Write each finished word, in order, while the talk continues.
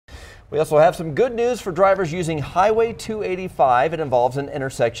We also have some good news for drivers using Highway 285. It involves an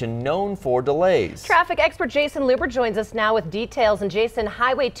intersection known for delays. Traffic expert Jason Luber joins us now with details. And Jason,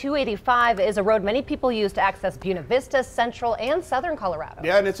 Highway 285 is a road many people use to access Buena Vista, Central and Southern Colorado.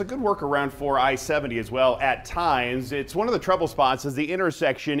 Yeah, and it's a good workaround for I-70 as well at times. It's one of the trouble spots is the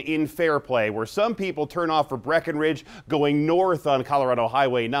intersection in Fairplay, where some people turn off for Breckenridge going north on Colorado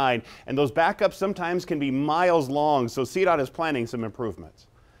Highway 9, and those backups sometimes can be miles long, so CDOT is planning some improvements.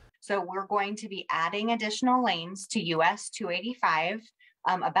 So we're going to be adding additional lanes to US 285,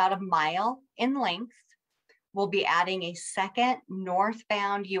 about a mile in length. We'll be adding a second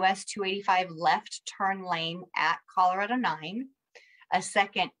northbound US 285 left turn lane at Colorado 9, a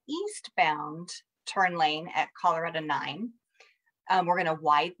second eastbound turn lane at Colorado 9. We're going to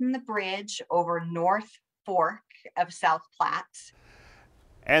widen the bridge over North Fork of South Platte.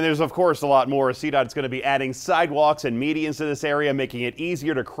 And there's, of course, a lot more. CDOT is going to be adding sidewalks and medians to this area, making it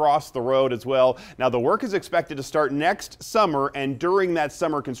easier to cross the road as well. Now, the work is expected to start next summer and during that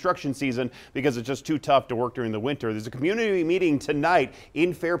summer construction season because it's just too tough to work during the winter. There's a community meeting tonight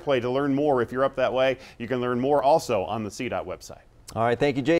in Fairplay to learn more. If you're up that way, you can learn more also on the CDOT website. All right. Thank you, Jason.